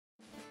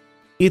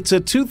It's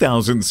a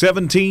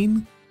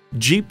 2017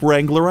 Jeep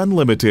Wrangler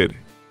Unlimited.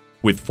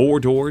 With 4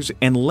 doors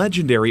and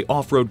legendary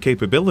off-road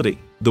capability,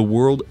 the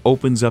world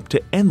opens up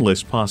to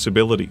endless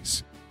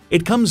possibilities.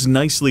 It comes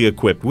nicely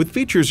equipped with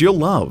features you'll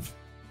love: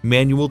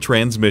 manual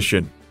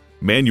transmission,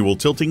 manual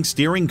tilting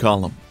steering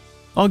column,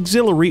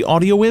 auxiliary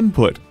audio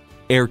input,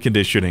 air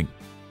conditioning,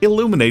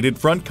 illuminated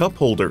front cup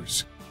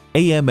holders,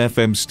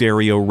 AM/FM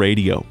stereo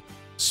radio,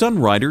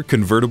 Sunrider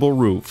convertible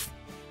roof,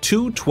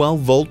 2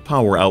 12-volt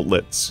power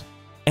outlets,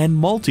 and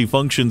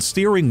multifunction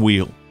steering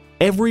wheel.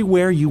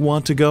 Everywhere you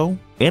want to go,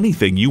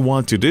 anything you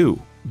want to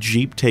do,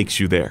 Jeep takes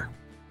you there.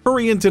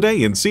 Hurry in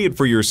today and see it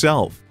for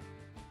yourself.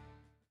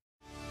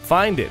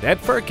 Find it at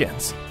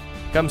Firkins.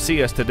 Come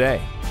see us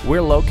today.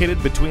 We're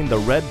located between the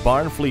Red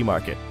Barn Flea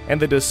Market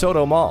and the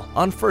DeSoto Mall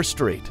on 1st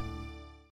Street.